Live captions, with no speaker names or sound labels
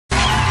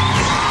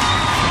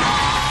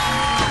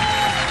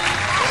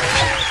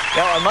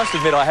Now, I must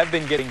admit, I have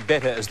been getting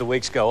better as the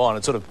weeks go on.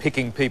 It's sort of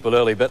picking people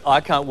early, but I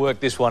can't work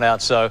this one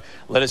out, so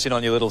let us in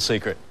on your little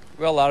secret.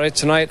 Well, Larry,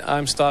 tonight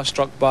I'm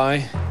starstruck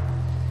by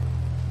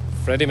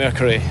Freddie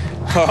Mercury.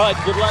 All right,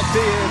 good luck to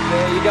you.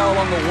 There you go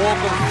along the Walk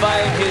of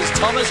Fame. Here's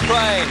Thomas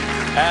Crane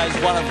as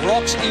one of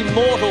rock's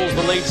immortals,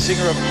 the lead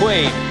singer of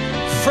Queen,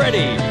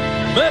 Freddie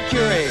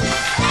Mercury.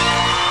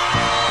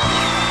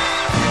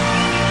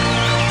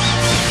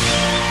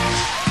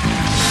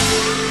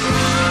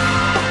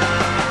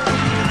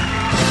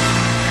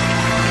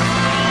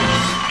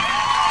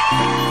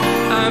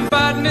 I'm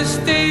bad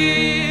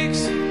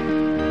mistakes,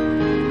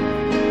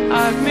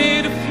 I've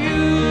made a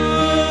few.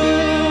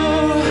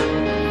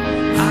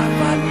 I've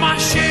had my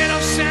share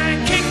of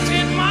sand kicked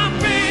in my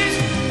face,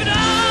 but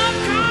I've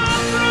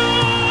come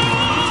through.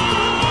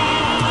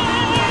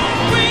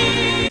 We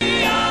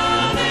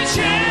are the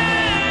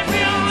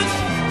champions,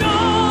 no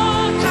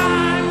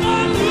time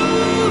for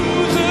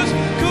losers,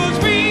 'cause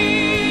we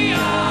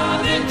are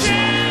the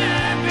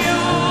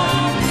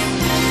champions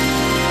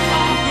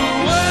of the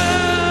world.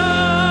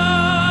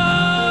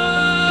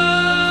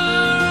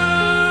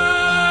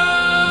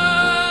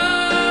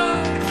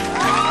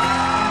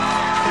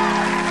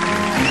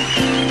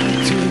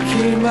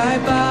 Taking my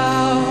body